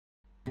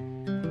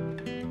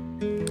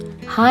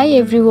Hi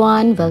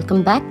everyone,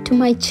 welcome back to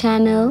my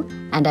channel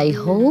and I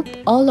hope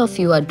all of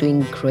you are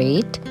doing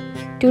great.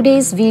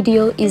 Today's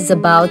video is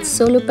about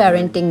Solo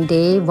Parenting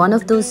Day, one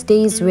of those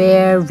days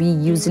where we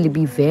usually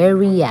be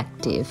very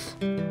active.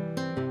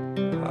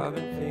 I've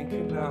been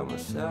thinking about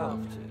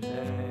myself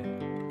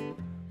today,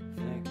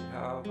 thinking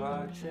how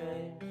I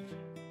changed.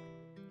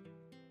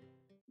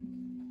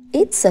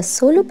 It's a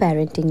Solo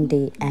Parenting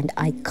Day and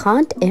I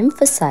can't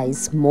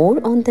emphasize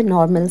more on the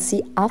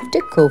normalcy after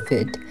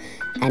COVID.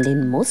 And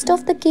in most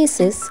of the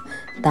cases,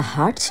 the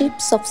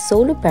hardships of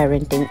solo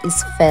parenting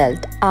is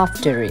felt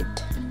after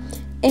it.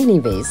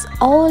 Anyways,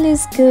 all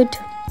is good.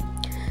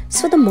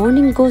 So the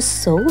morning goes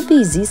so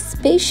busy,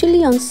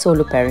 especially on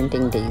solo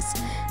parenting days,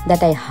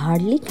 that I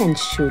hardly can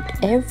shoot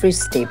every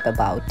step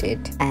about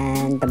it.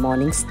 And the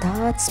morning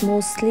starts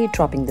mostly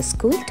dropping the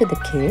school to the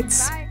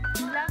kids.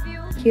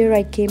 Here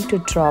I came to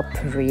drop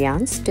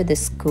Rian's to the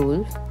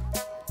school.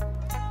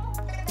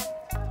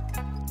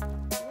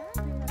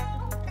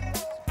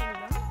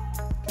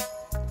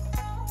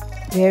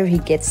 Where he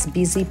gets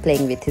busy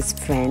playing with his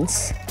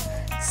friends.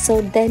 So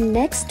then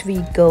next we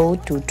go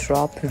to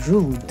drop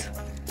Ruth.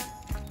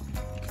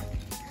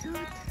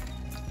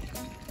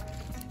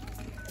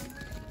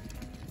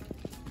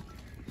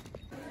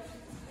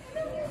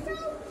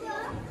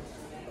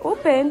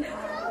 Open.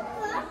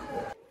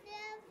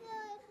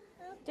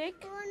 Take.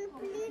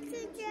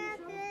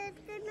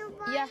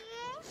 Yeah.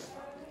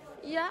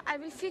 Yeah, I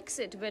will fix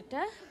it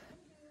better.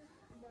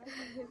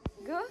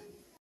 Go.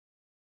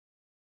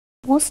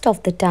 Most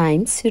of the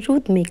times,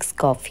 Ruth makes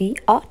coffee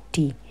or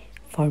tea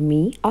for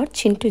me or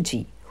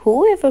Chintuji,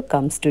 whoever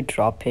comes to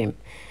drop him.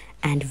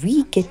 And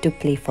we get to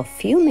play for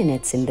few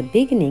minutes in the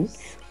beginning,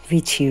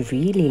 which he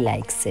really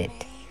likes it.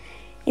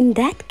 In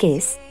that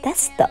case,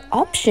 that's the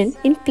option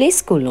in play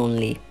school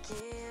only.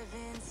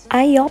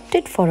 I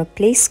opted for a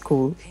play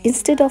school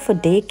instead of a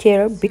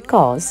daycare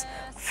because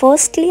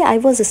firstly, I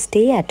was a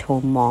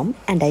stay-at-home mom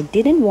and I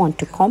didn't want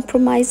to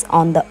compromise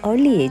on the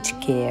early age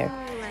care.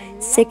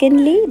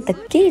 Secondly, the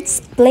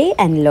kids play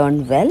and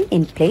learn well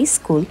in play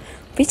school,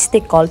 which they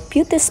call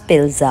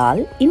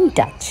Puterspelzaal in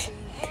Dutch.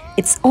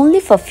 It's only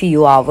for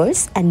few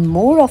hours and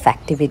more of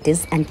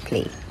activities and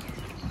play.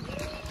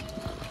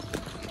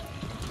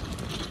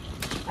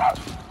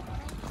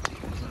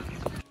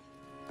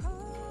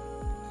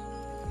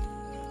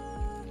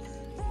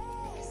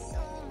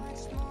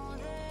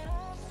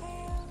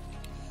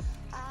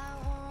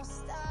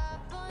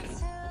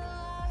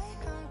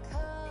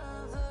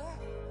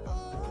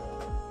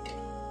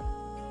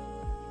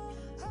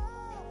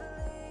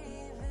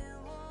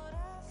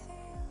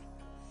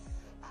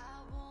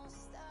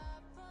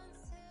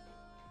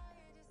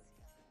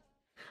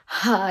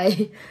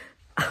 Hi,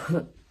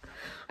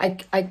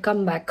 I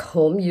come back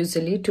home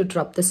usually to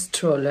drop the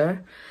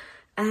stroller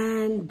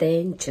and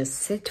then just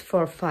sit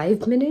for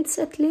 5 minutes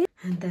at least.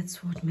 And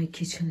that's what my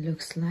kitchen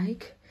looks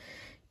like.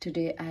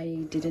 Today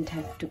I didn't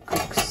have to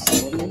cook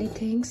so many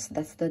things.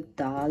 That's the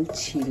dal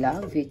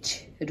chila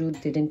which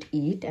Ruth didn't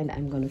eat and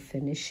I'm gonna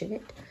finish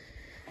it,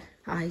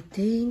 I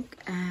think.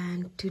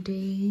 And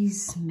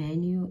today's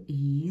menu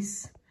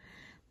is,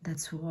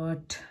 that's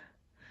what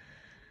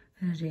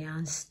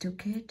Rian's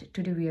took it.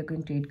 Today we are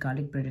going to eat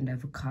garlic bread and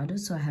avocado,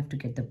 so I have to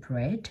get the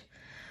bread.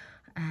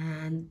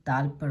 And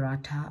dal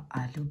paratha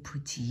aloo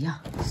bhujia.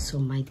 So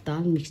my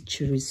dal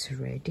mixture is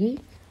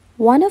ready.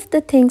 One of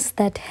the things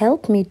that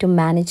help me to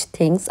manage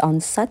things on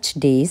such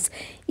days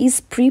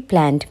is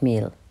pre-planned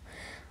meal.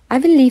 I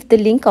will leave the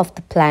link of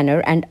the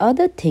planner and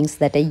other things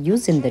that I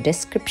use in the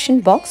description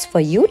box for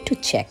you to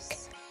check.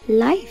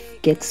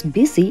 Life gets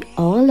busy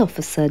all of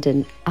a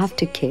sudden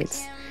after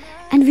kids.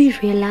 And we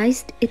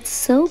realized it's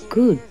so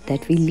good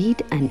that we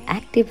lead an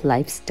active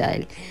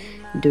lifestyle,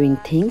 doing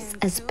things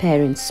as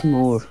parents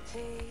more.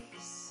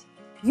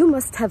 You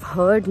must have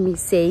heard me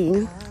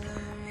saying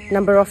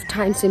number of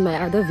times in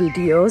my other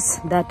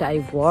videos that I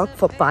work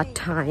for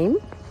part-time.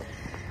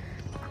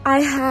 I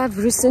have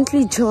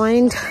recently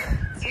joined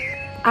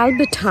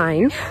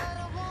Albertine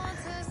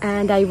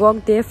and I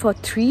work there for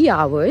 3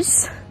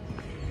 hours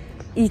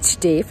each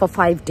day for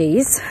 5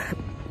 days.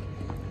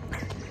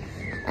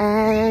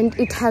 And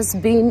it has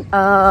been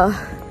an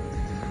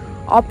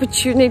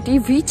opportunity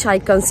which I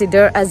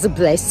consider as a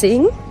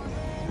blessing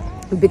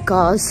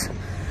because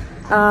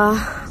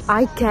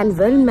I can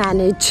well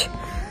manage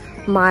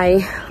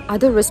my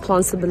other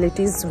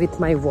responsibilities with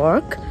my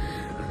work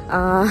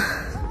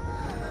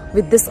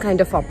with this kind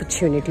of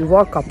opportunity,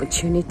 work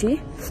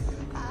opportunity.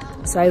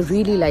 So I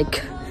really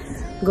like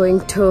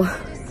going to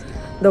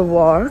the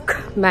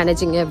work,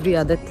 managing every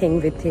other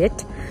thing with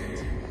it.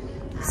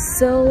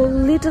 So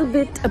little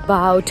bit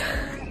about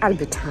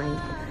Albertine,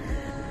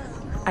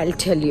 I'll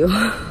tell you.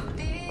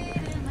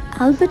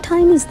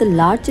 Albertine is the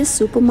largest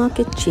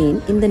supermarket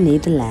chain in the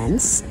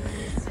Netherlands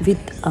with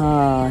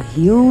a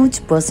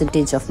huge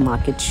percentage of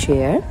market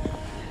share.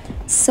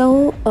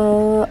 So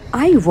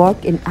I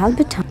work in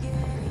Albertine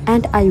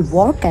and I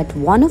work at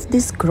one of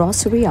these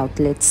grocery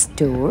outlet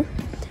store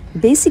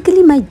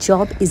Basically, my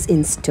job is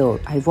in store.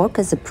 I work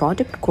as a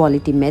product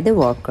quality media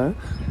worker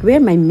where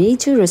my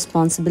major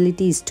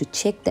responsibility is to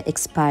check the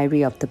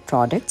expiry of the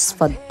products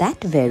for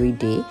that very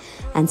day,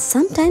 and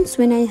sometimes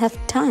when I have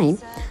time,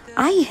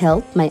 I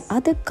help my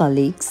other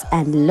colleagues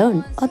and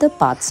learn other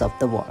parts of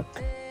the work.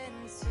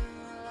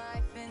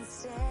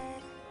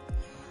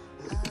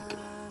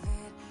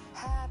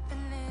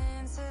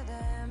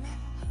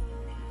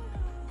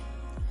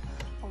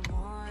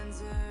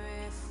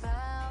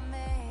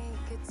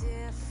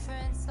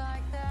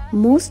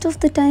 Most of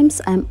the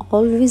times I'm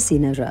always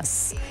in a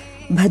rush,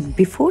 but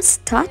before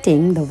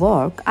starting the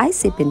work, I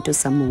sip into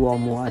some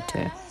warm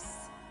water.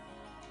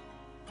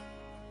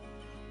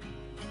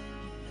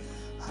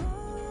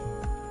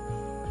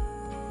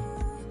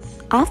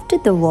 After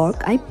the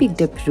work, I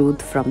picked up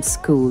Ruth from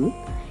school.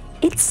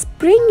 It's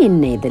spring in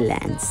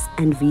Netherlands,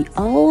 and we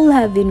all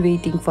have been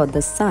waiting for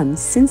the sun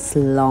since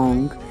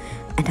long.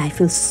 And I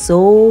feel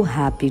so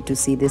happy to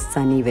see this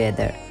sunny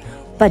weather.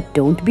 But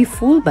don't be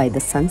fooled by the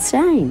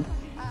sunshine.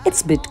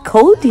 It's a bit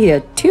cold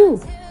here too.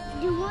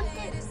 You want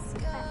to,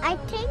 I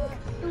think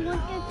you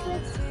want to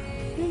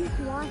drink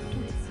water.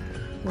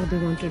 Oh, they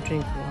want to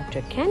drink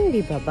water. Can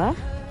be, Baba.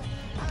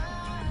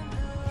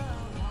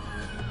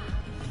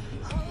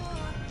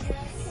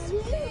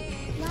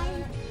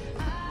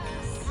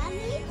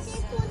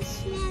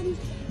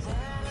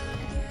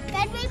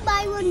 Can we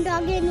buy one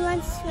dog and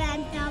one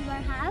swan to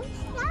our house?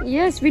 Yeah.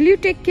 Yes, will you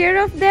take care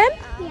of them?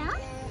 Yeah.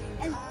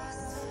 And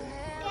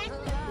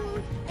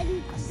can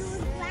we put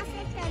those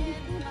glasses and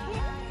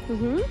put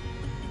him?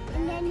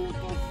 And then he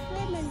can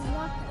swim in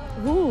water.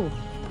 Who?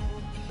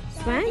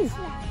 Swan?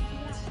 Swan.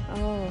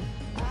 Oh.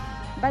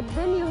 But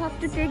then you have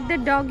to take the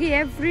doggy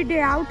every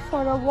day out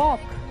for a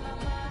walk.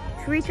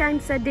 3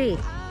 times a day.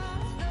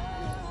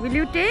 Will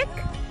you take?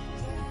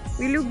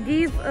 Will you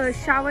give a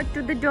shower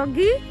to the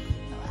doggy?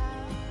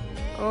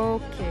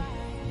 Okay.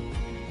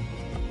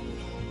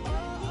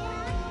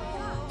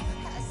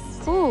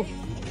 Who?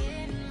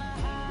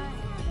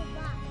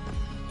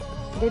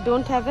 They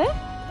don't have a?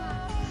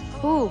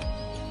 Who?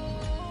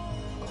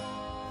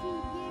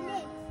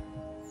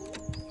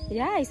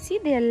 Yeah, I see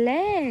their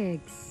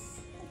legs.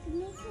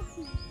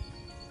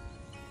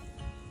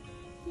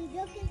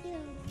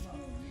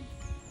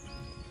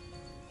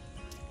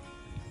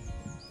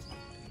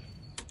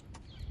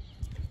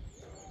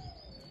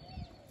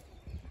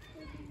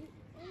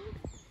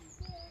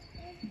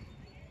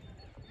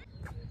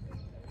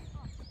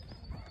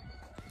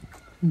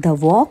 The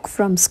walk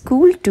from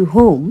school to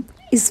home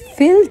is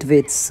filled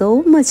with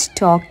so much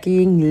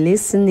talking,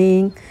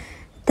 listening,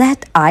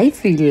 that I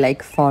feel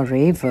like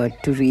forever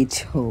to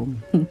reach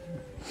home.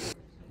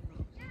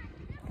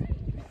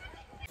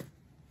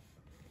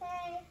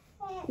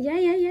 Yeah,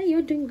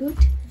 you're doing good.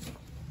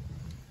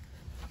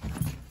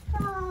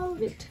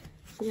 Wait.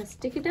 Yes,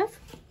 take it off.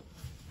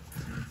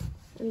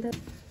 And then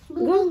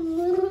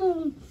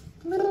go.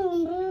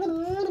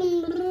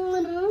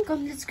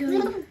 Come, let's go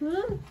in.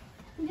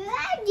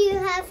 Do you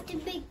have the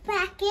big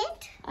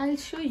packet? I'll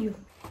show you.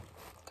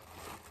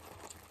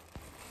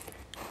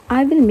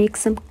 I will make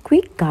some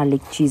quick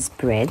garlic cheese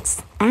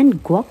breads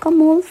and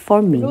guacamole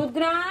for me.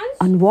 Rudrans?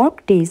 On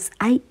work days,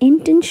 I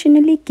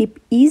intentionally keep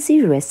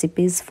easy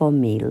recipes for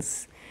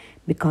meals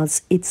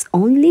because it's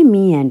only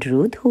me and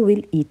Ruth who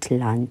will eat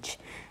lunch.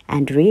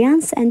 And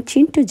Rayans and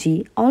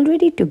Chintuji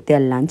already took their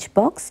lunch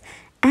box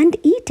and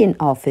eat in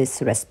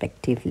office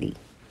respectively.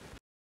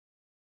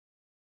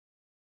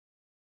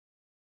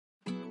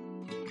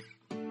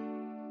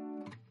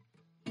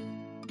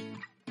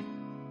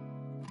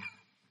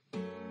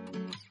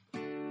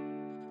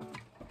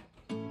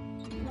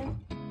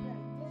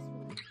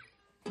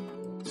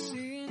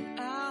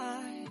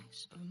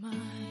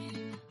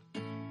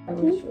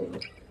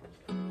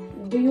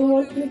 Do you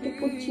want me to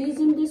put cheese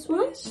in this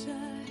one?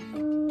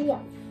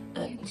 Yeah.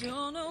 I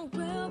don't know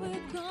where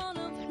we're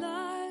gonna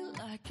fly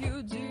like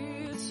you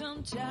did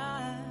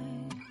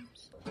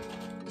sometimes.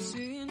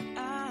 Seeing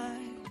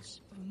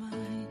eyes of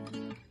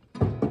mine.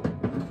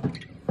 Love,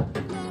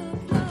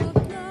 love,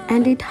 love.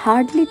 And it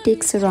hardly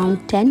takes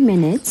around 10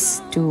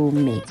 minutes to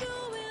make.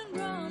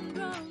 Run,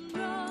 run,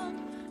 run,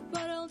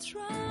 but I'll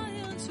try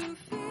to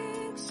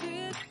fix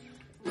it.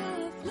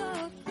 Love,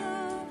 love,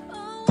 love,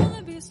 I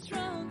wanna be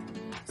strong,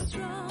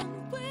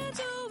 strong. We're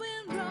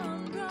doing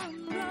run,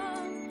 run,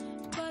 run,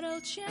 but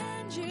I'll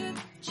change it,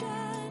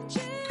 change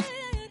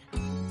it.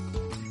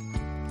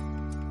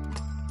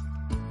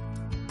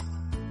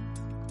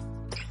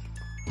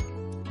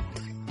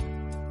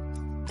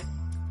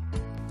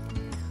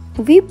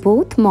 We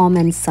both, mom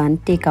and son,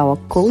 take our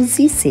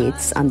cozy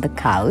seats on the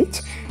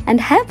couch and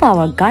have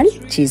our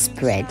garlic cheese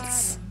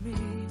breads.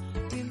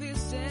 In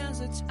this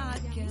desert, I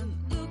can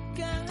look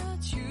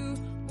at you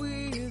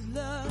with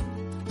love,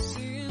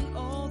 seeing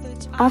all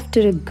that I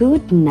After a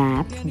good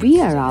nap, we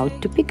are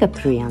out to pick up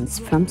Rayans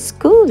from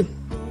school.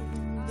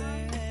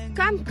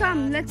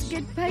 Come, let's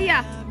get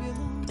Bhaiya.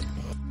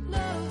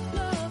 love,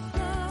 love,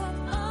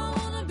 love. I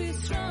wanna be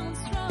strong,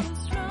 strong,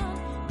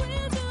 strong.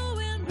 We're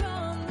doing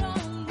run,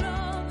 run,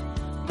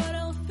 run, but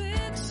I'll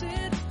fix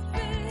it,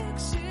 fix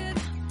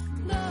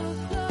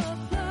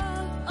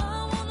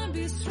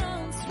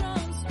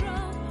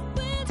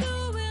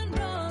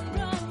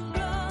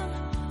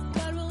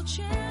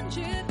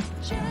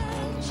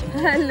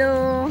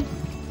Hello.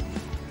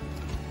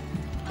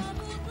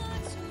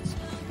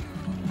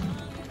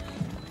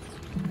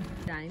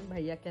 Time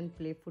Bhaiya can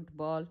play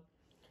football.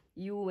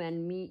 You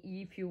and me,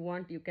 if you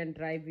want, you can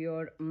drive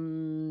your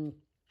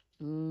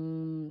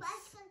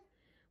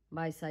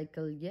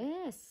bicycle.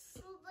 Yes.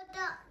 But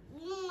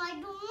no, I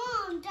don't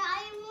want.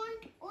 I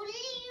want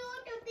only you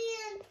to be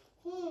at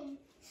home.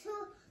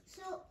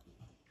 So.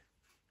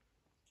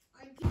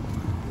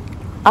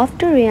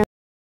 After Rian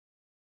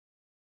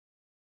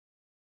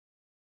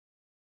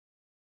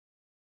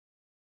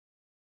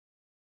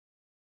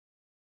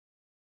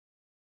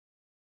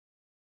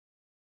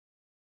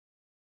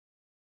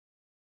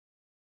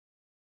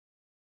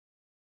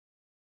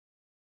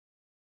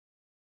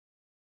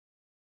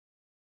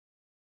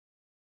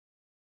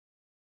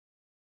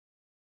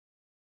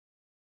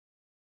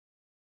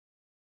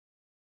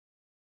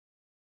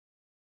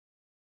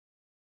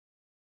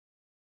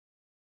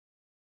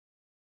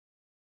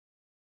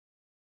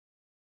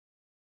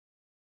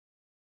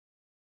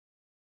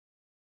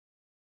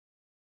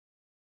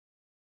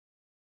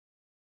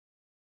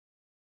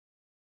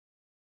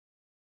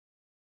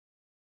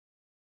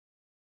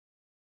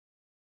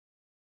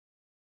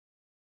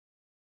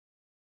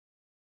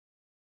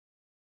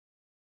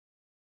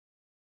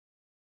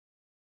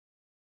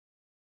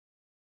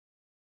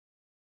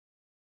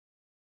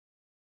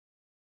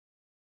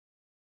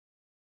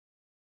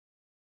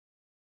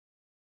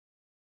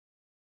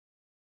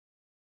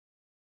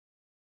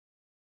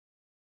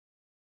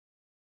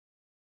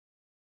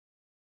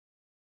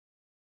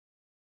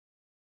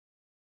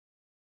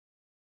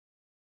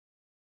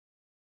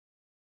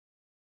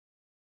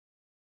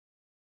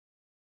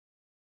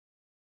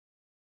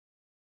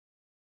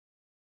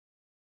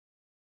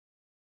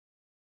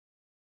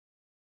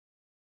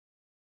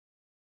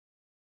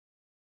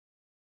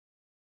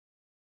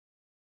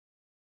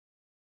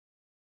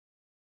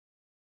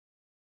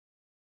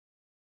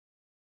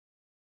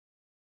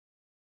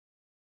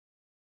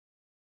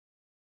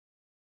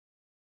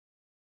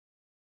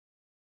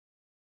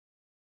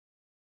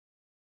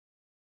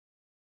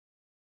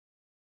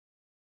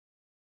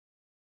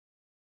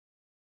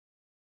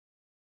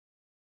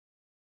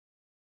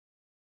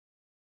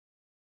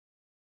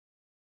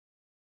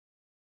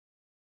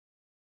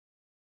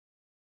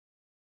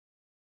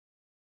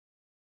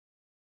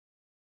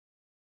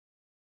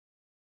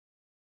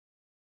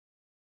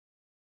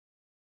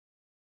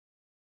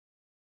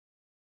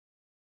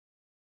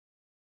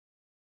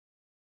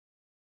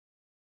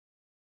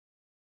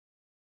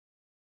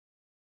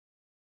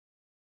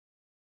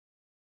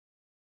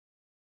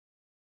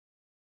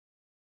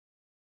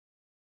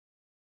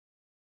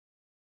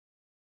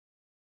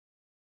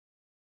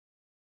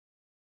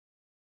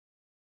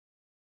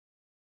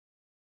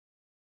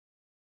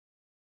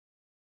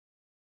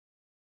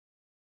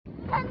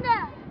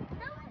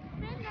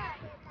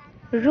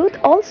Ruth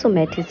also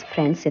met his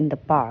friends in the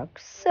park,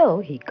 so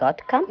he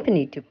got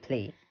company to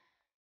play.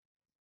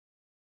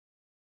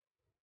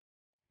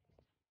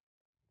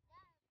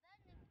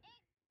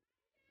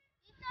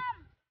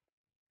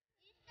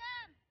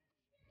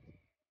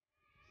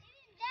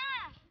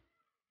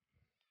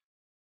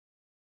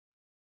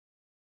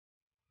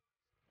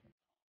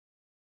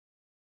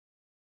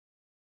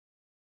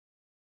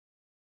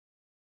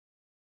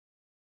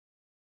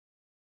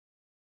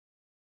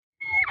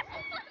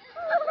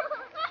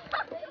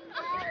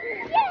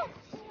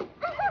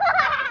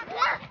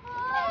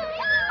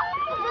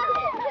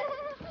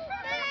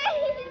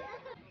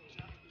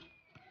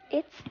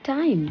 It's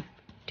time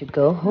to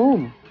go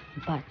home,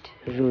 but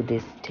Ruth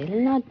is still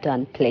not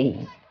done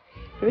playing.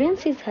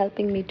 Rians is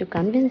helping me to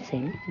convince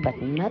him,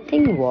 but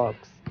nothing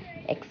works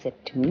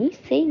except me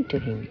saying to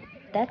him,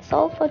 "That's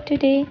all for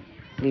today.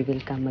 We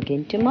will come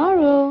again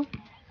tomorrow."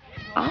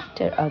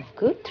 After a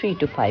good 3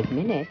 to 5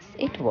 minutes,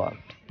 it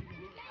worked.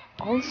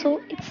 Also,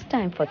 it's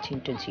time for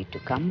Chintuji to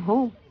come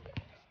home.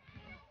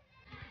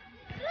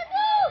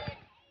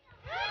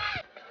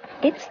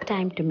 It's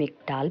time to make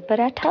dal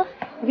paratha.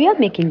 We are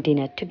making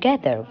dinner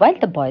together while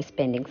the boys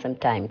spending some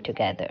time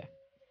together.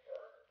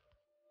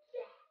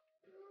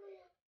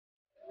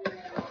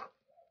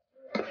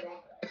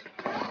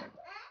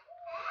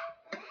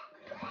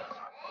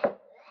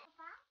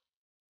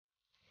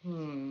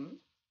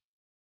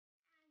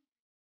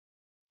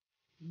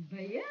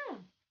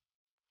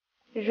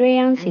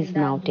 Rayans is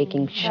now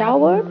taking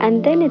shower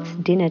and then it's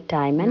dinner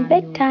time and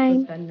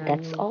bedtime.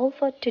 That's all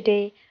for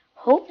today.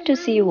 Hope to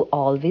see you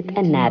all with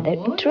another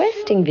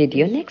interesting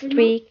video next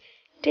week.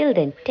 Till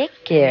then, take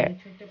care.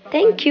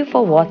 Thank you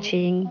for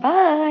watching.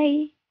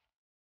 Bye.